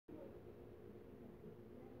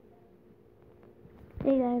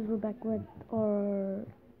Hey guys, we're back with our,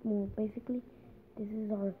 well, basically, this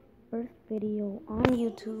is our first video on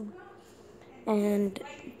YouTube, and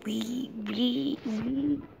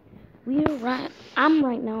we're right. I'm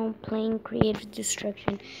right now playing Creative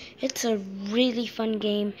Destruction. It's a really fun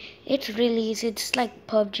game. It's really easy. It's like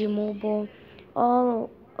PUBG Mobile, all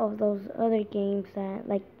of those other games that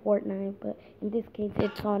like Fortnite, but in this case,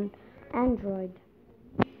 it's on Android.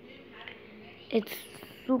 It's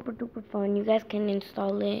super duper fun. You guys can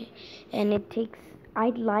install it, and it takes. I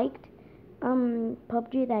liked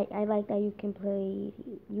PUBG that I like that you can play.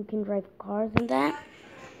 You can drive cars and that,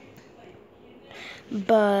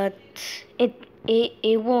 but it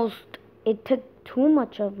was it took too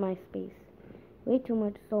much of my space, way too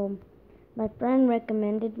much. So my friend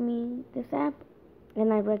recommended me this app,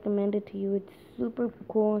 and I recommend it to you. It's super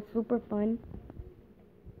cool, super fun,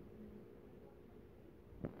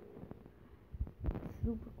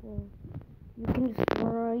 super cool. You can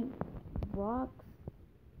destroy rocks.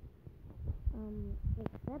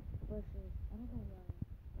 Except bushes. I don't know why.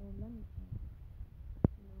 Oh, let me check.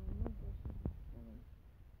 No, no bushes.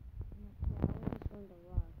 No flowers on the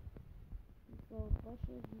rock. So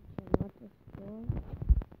bushes you cannot destroy.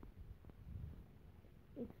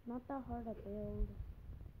 It's not that hard to build.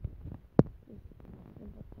 Just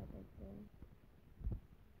simple type right there.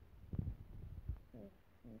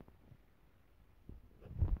 Perfect.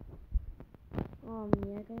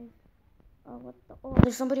 Yeah, guys. Oh, what the? Oh,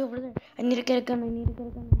 there's somebody over there. I need to get a gun. I need to get a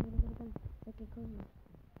gun. I need to get a gun. I can kill you.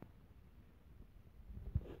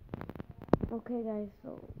 Okay, guys. So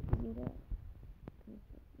we need to.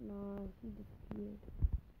 No, he disappeared.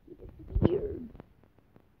 He disappeared.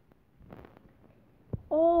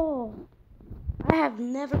 Oh, I have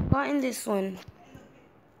never gotten this one.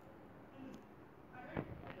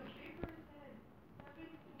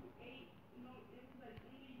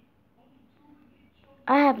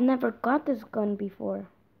 I have never got this gun before.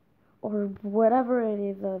 Or whatever it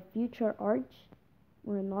is, a future arch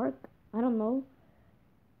or an arc. I don't know.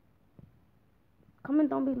 Comment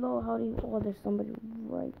down below how do you. Oh, there's somebody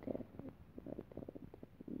right there. Right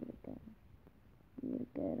there. You need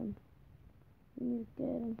to get him. You need to get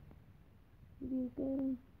him. You need to get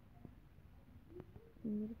him.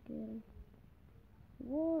 You need to get him.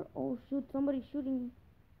 What? Oh, shoot. Somebody's shooting.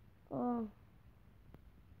 Uh,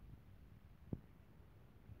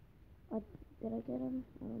 uh, did I get him?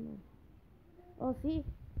 I don't know. Oh, see?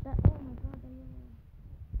 That. Oh my god.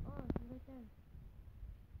 Oh, he's right there.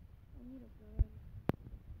 I need a gun.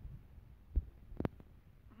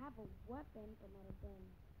 I have a weapon, but not a gun.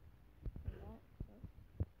 And that sucks.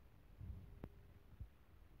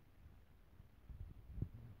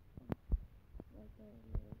 Right there,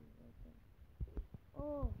 literally right there.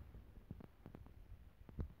 Oh,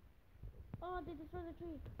 oh, they destroyed the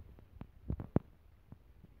tree.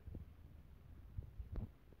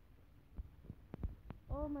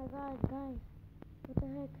 Oh my god, guys. What the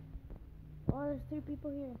heck? Oh, there's three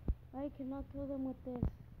people here. I cannot kill them with this.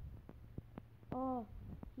 Oh,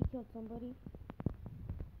 he killed somebody.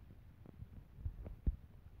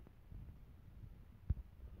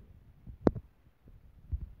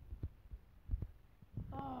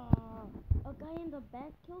 Oh, a guy in the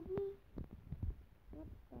back killed me? What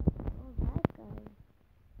the? Oh, that guy.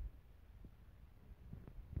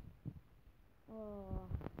 Oh,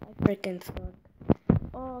 I freaking suck.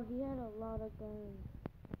 Oh, he had a lot of guns.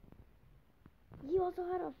 He also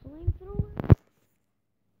had a flamethrower?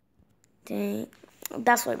 Dang.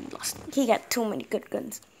 That's why we lost. He got too many good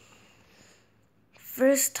guns.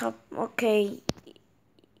 First top. Okay.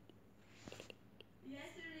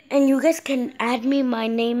 And you guys can add me. My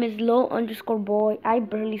name is low_boy. I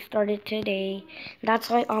barely started today. That's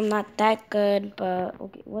why I'm not that good. But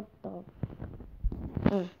okay, what the?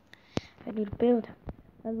 I need to build.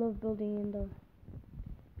 I love building in the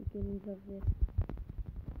beginnings of this.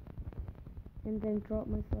 And then drop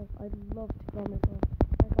myself. I love to drop myself.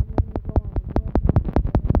 Like I'm letting go on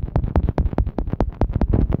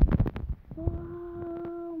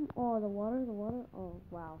wood. Oh, the water, the water. Oh,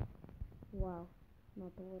 wow. Wow.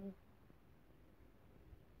 Not the water.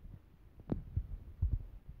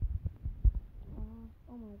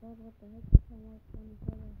 Oh my god, what the heck? I can't watch on each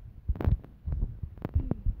other.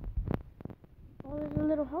 Oh, there's a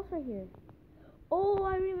little house right here. Oh,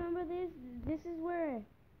 I remember this. This is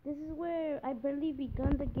where I barely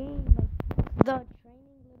begun the game. Like the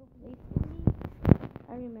training little place thingy.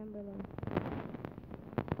 I remember them.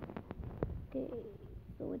 Okay,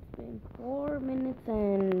 so it's been 4 minutes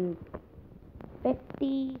and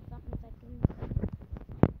 50 something seconds.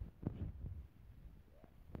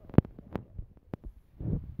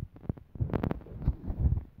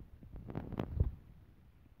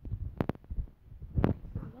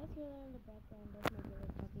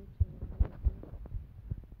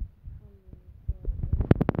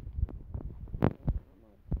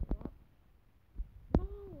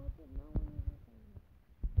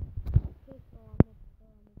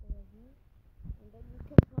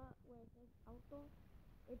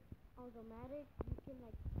 automatic. You can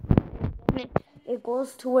like it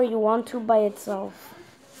goes to where you want to by itself.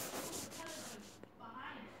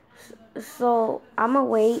 So I'ma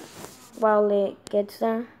wait while it gets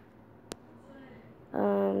there.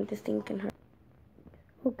 This thing can hurt.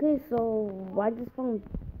 Okay, so I just found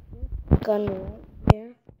this gun right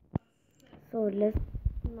here. So let's.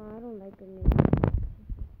 No, I don't like grenades. I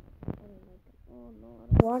don't like it. Oh no, I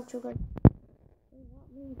don't want sugar. They want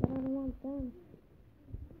me, but I don't want them.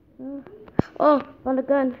 Oh, found a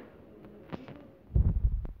gun.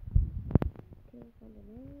 Okay, found a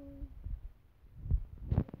gun.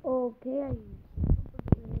 Okay, I super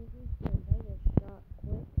grenades and I get shot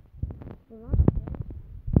quick. So not quick,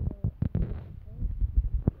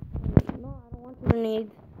 but no, I don't want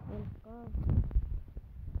grenades. And Scar.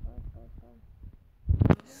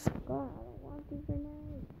 Scar, I don't want these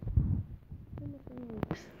grenades. Too much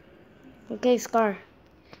grenades. Okay, Scar.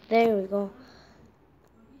 There we go.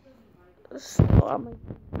 So I'm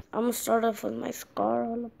gonna start off with my Scar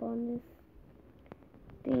all up on this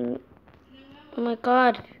thing. Oh my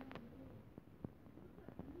god.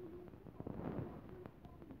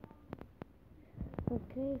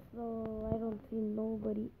 Okay, so I don't see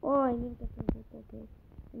nobody. Oh, I need to get some food. Okay,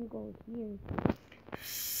 let me go here.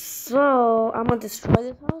 So I'm gonna destroy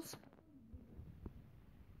this house.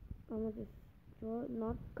 I'm gonna destroy,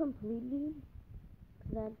 not completely,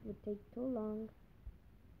 that would take too long.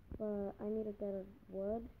 But I need to get a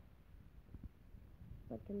wood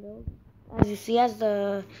so I can build. As you see,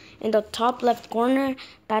 in the top left corner,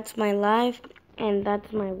 that's my life, and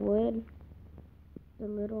that's my wood. The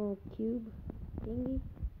little cube thingy.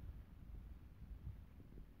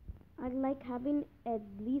 I'd like having at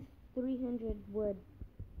least 300 wood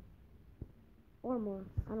or more.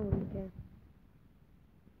 I don't really care.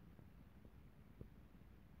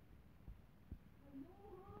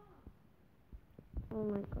 Oh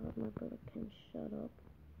my god, my brother can't shut up.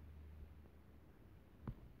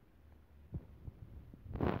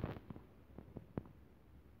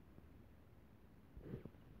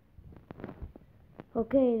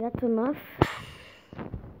 Okay, that's enough. Okay,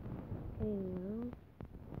 now.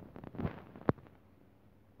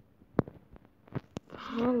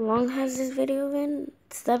 How long has this video been?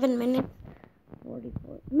 7 minutes?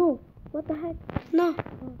 44. No, what the heck? No.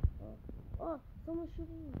 Oh, someone's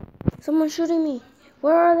shooting me. Someone's shooting me.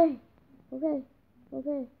 Where are they? Okay,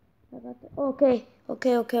 okay. I got the.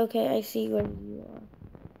 Okay. I see where you are.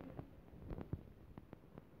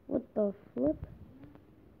 What the flip?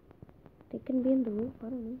 They can be in the roof. I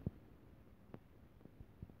don't know.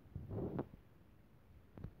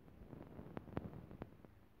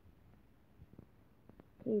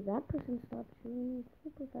 Okay, that person stopped shooting me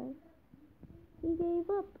super fast. He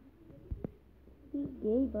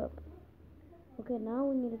gave up. Okay, now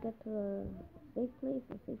we need to get to a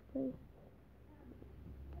safe place.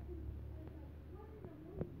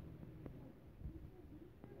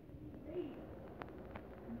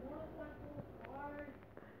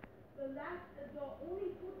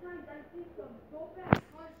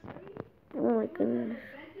 Oh my goodness.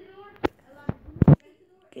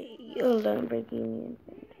 Okay, hold on, breaking me in.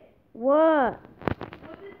 What?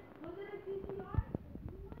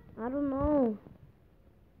 I don't know.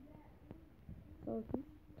 So he's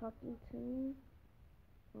talking to me.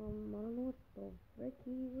 I don't know what the frick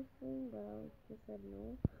he was saying, but I just said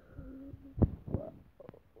no.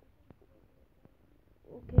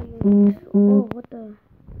 Okay. Oh, what happened?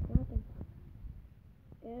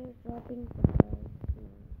 Airdropping supplies.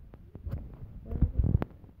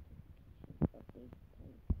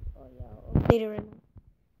 Oh yeah, I'll update it right now.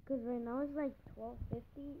 Cause right now it's like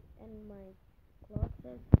 12:50 and my clock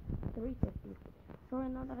says 3:50. So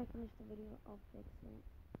right now that I finished the video, I'll fix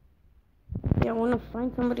it. Yeah, I want to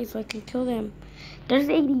find somebody so I can kill them. There's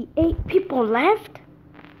 88 people left.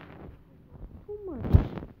 Too much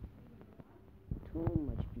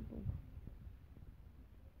people.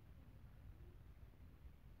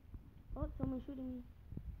 Oh, someone's shooting me.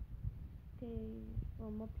 Okay,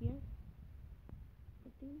 from up here, I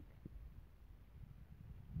think.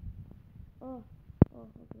 Oh,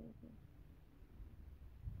 okay.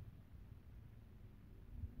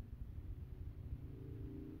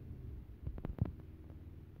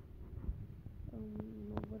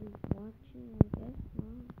 Nobody's watching, I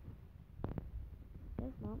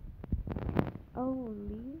guess not. I will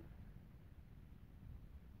leave.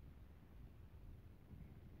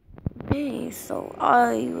 Okay, so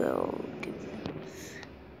I will do this.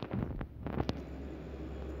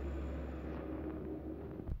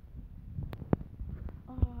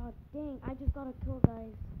 Oh, dang, I just got a kill,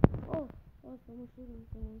 guys. Oh, someone's shooting.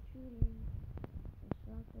 A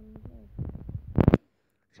shotgun, yes.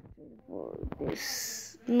 For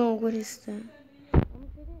this. No, what is that?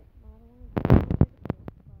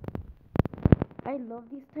 I love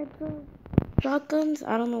these types of shotguns.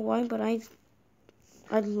 I don't know why, but I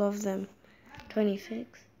love them.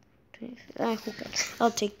 26. 26. Ah, who cares?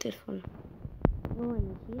 I'll take this one. Oh,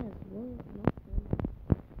 and he has wood.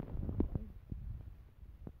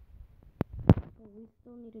 But we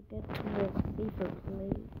still need to get to the safer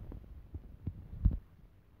place.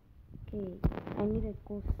 Okay, I need to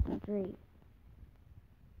go straight.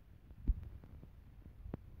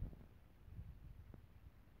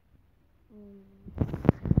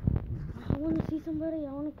 I want to see somebody.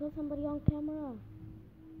 I want to kill somebody on camera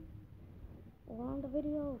or on the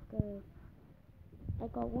video. Cause I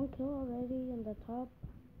got one kill already in the top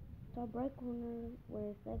right corner where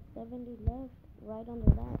it says 70 left. Right under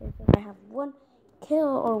that, it says I have one kill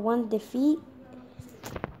or one defeat.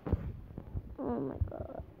 Oh my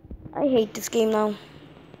god, I hate this game now.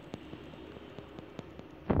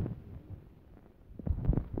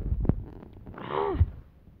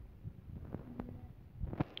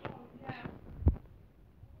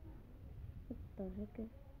 What the heck?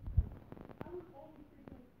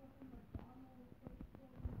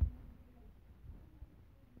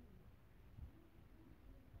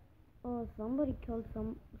 Oh, somebody killed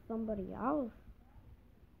somebody else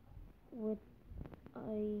with a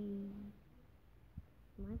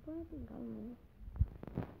sniper, I think. I don't know.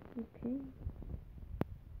 Okay.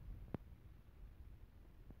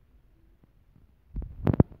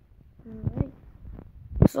 Alright.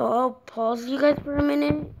 So I'll pause you guys for a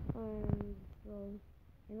minute.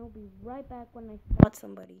 And I'll be right back when I spot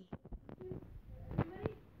somebody.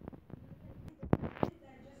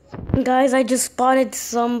 Guys, I just spotted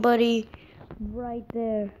somebody right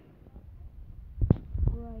there.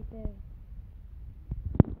 Right there.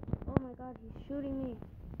 Oh my god, he's shooting me.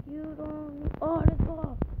 You don't... Oh, let's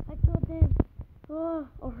go. I killed him. Oh,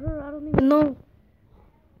 or her, I don't even know.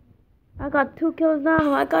 I got 2 kills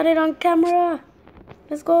now. I got it on camera.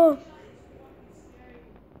 Let's go.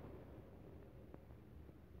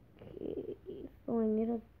 Okay, so I need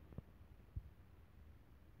a...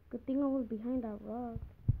 Good thing I was behind that rock.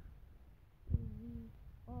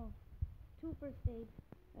 Oh, 2 first aid.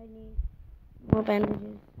 I need more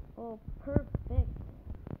bandages. Oh, perfect.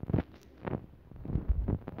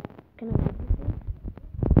 Can I give you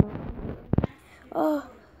this? Oh,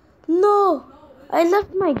 no. I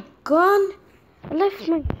left my gun. I left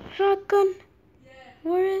my shotgun.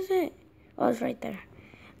 Where is it? Oh, it's right there.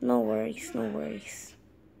 No worries, no worries.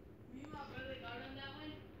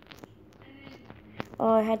 Oh,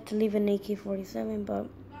 I had to leave an AK-47, but...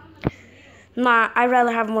 Nah, I'd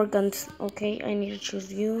rather have more guns. Okay, I need to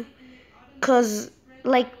choose you. Because,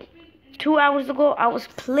 like, 2 hours ago, I was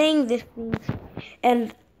playing this thing.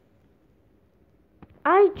 And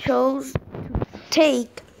I chose to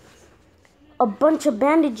take a bunch of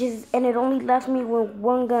bandages. And it only left me with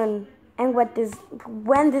 1 gun. And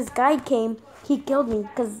when this guy came, he killed me.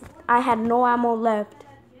 Because I had no ammo left.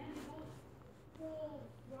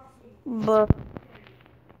 But...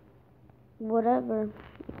 whatever.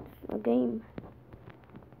 It's a game.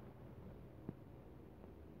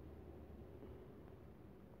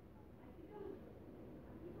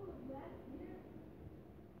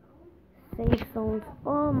 Safe zones.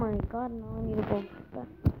 Oh my god, now I need to go back.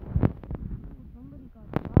 Somebody got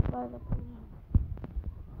shot by the police.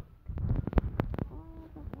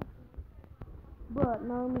 But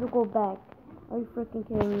now I need to go back. Are you freaking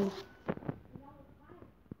kidding me?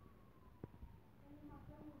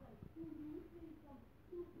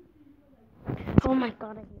 Oh my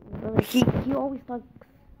god, I hate my brother. He always talks.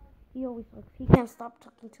 He always talks. He can't stop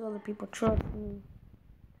talking to other people. Trust me.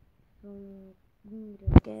 So we need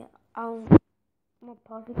to get out. I'm gonna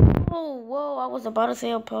pause it. Whoa! I was about to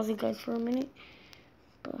say I'll pause you guys for a minute,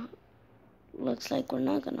 but looks like we're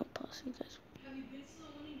not gonna pause you guys.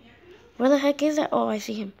 Where the heck is that? Oh, I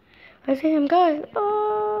see him. I see him, guys.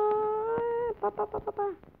 Oh,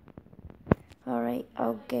 all right,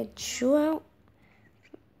 I'll get you out.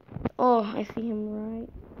 Oh, I see him right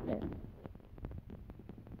there.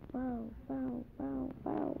 Bow.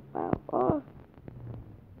 Oh.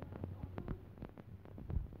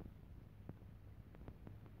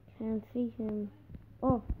 Can't see him.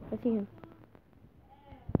 Oh, I see him.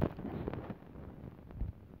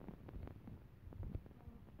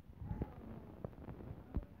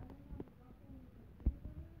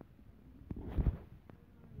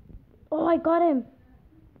 Oh, I got him.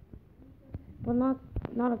 But not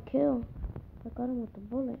a kill. I got him with the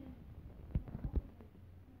bullet.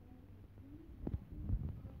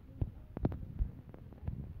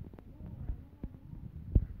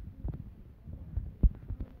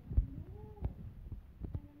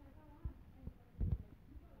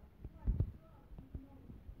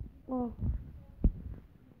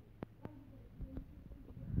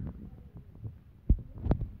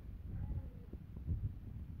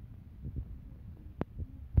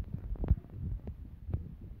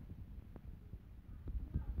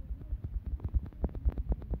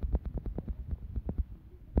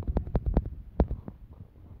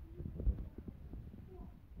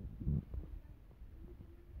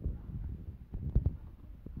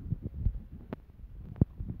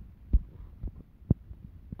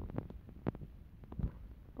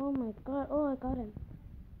 Oh my god. Oh, I got him.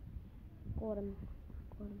 Got him.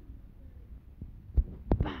 Got him.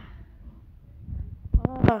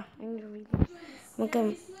 I need to read this. Look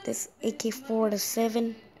at this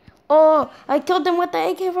AK-47. Oh, I killed him with the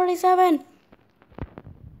AK-47.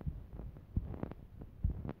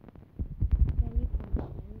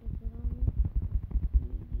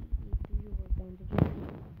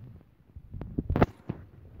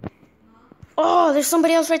 Oh, there's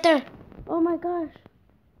somebody else right there. Oh my gosh.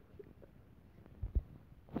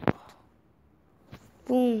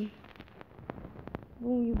 Boom.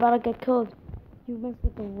 Boom, you about to get killed. You messed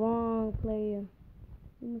with the wrong player.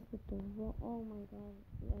 You messed with the wrong... Oh my god.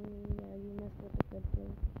 I mean, yeah, you messed with the good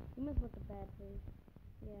player. You messed with the bad player.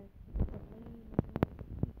 Yeah. The player you messed with.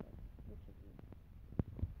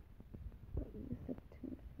 Wait, you said 2,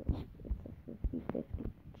 so it's a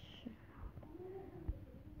 50-50.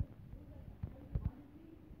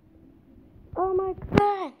 Oh my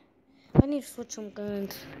god! I need to switch some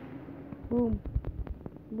guns. Boom.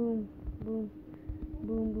 Boom. Boom.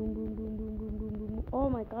 Boom, boom, boom, boom, boom, boom, boom, boom. Oh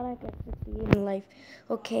my god, I got 68 in life.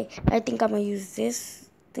 Okay, I think I'm gonna use this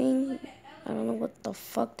thing. I don't know what the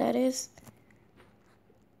fuck that is.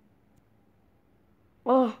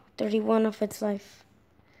 Oh, 31 of its life.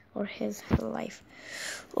 Or his life.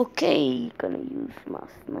 Okay, gonna use my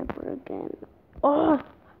sniper again. Oh!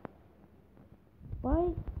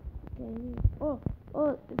 Why? Okay. Oh,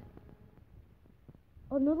 oh.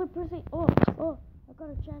 Another person. Oh, oh. I got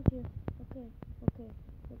a chance here. Okay, okay,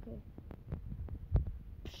 okay.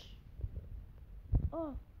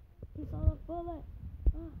 Oh, he saw the bullet.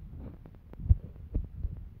 Oh.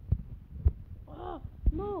 Oh,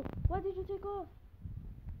 no. Why did you take off?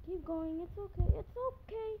 Keep going. It's okay. It's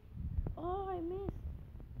okay. Oh, I missed.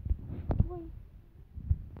 Wait.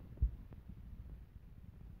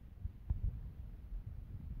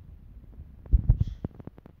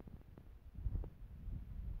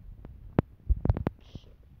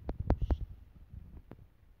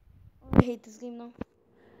 Oh, I hate this game now.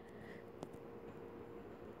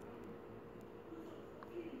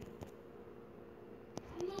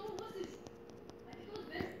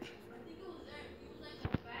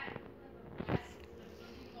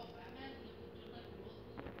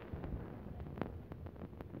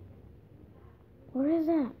 Where is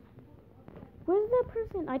that? Where's that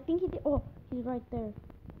person? I think he did. Oh, he's right there.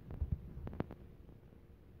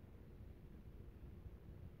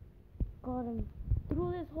 Got him.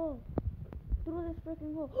 Through this hole. Through this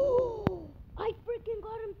freaking hole. Oh, I freaking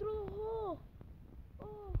got him through the hole.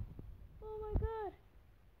 Oh, oh my god.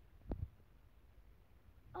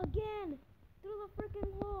 Again. Through the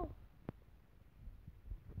freaking hole.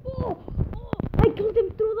 Oh, oh, I killed him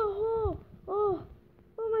through the hole. Oh,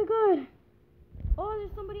 oh my god. Oh,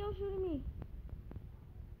 there's somebody else shooting me.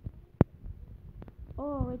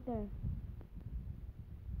 Oh, right there.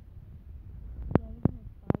 Yeah, you're gonna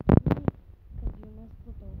fight me because you messed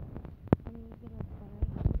with the wall. And you're gonna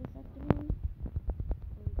fight this afternoon.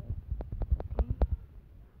 Okay.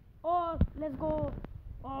 Oh, let's go.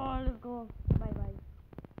 Oh, let's go. Bye bye.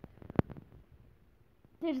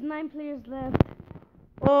 There's 9 players left.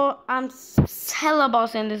 Oh, I'm hella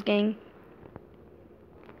boss in this game.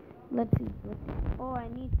 Let's see. Oh, I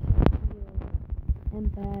need to heal. I'm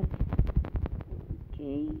bad. Okay.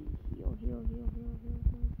 Heal, heal, heal, heal, heal,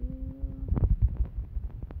 heal, heal.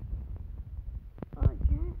 Oh, I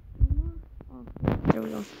can't. No more. Oh, there we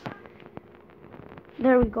go.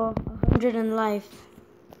 There we go. 100 in life.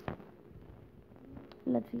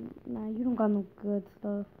 Let's see. Nah, you don't got no good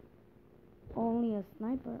stuff. Only a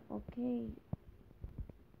sniper. Okay.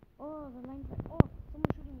 Oh, the line's like. Oh,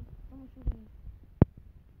 someone's shooting me. Someone's shooting me.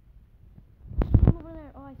 Someone over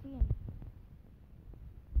there. Oh, I see him.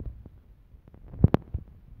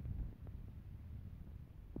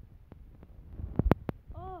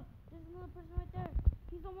 Oh, there's another person right there.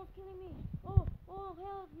 He's almost killing me. Oh, oh,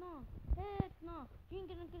 hell no. Heck no. He ain't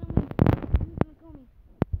gonna kill me. He's gonna kill me.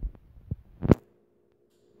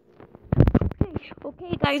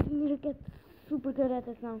 Okay, guys, we need to get super good at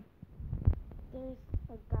this now. There's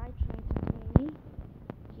a guy trying to kill me.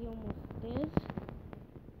 He almost did.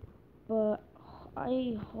 But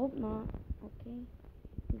I hope not. Okay.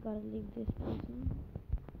 We gotta leave this person.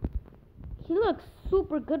 He looks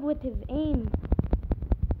super good with his aim.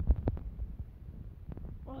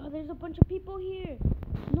 Oh, there's a bunch of people here.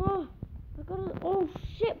 No. I gotta... Oh,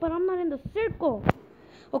 shit. But I'm not in the circle.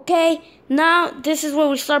 Okay. Now, this is where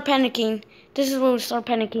we start panicking. This is where we start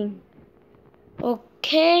panicking.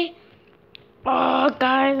 Okay. Oh,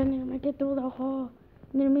 guys. I need to make it through the hole.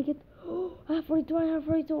 I need to make it... Oh, I have 42. I have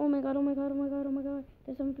 42. Oh, my God. Oh, my God. Oh, my God. Oh, my God.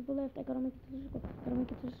 There's 7 people left. I gotta make it to the circle. Gotta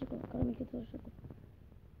make it to the circle. Gotta make it to the circle.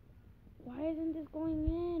 isn't this going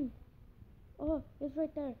in? Oh, it's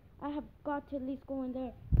right there. I have got to at least go in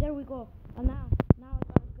there. There we go. And now I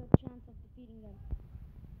got a good chance of defeating them.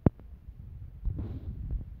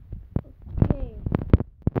 Okay.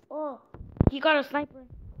 Oh, he got a sniper.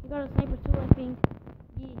 He got a sniper too, I think.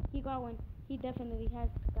 He got one. He definitely has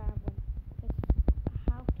to have one.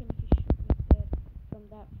 How can he shoot me dead from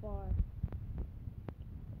that far?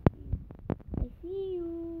 I see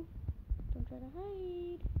you. Don't try to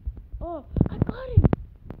hide. Oh, I got him.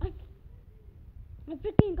 I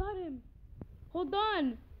freaking got him. Hold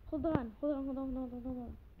on.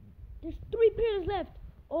 There's 3 players left.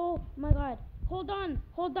 Oh my god. Hold on.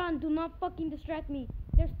 Do not fucking distract me.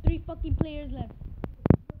 There's 3 fucking players left.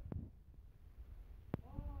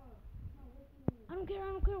 I don't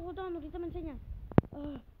care. Hold on. Ahorita me enseña.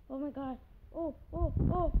 Oh my god. Oh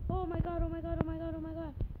my god.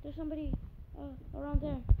 There's somebody around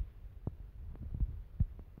there.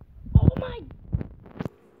 Oh my.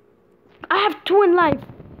 I have 2 in life.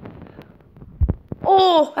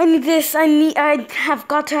 Oh, I need this. I have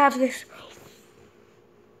got to have this.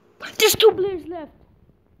 There's 2 players left.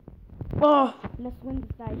 Oh, let's win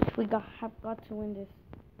this, guys. We have got to win this.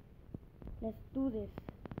 Let's do this.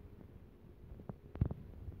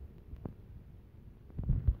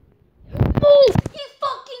 Oh, he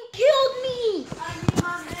fucking killed me.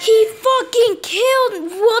 He fucking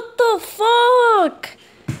killed. What the fuck?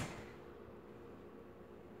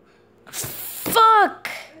 Fuck.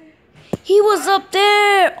 He was up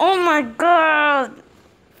there. Oh my god.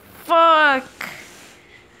 Fuck.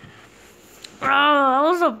 Oh, I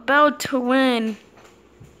was about to win.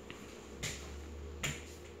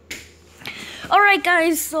 Alright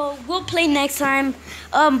guys, so we'll play next time.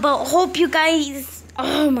 But hope you guys,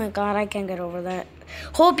 oh my god, I can't get over that.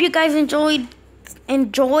 Hope you guys enjoyed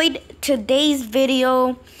today's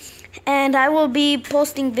video. And I will be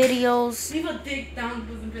posting videos. Leave a dig down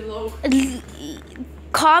below.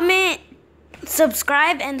 Comment,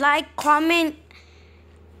 subscribe, and like.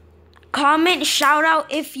 Comment, shout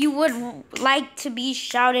out if you would like to be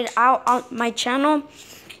shouted out on my channel.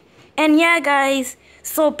 And yeah guys,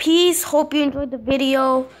 so peace. Hope you enjoyed the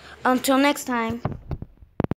video. Until next time.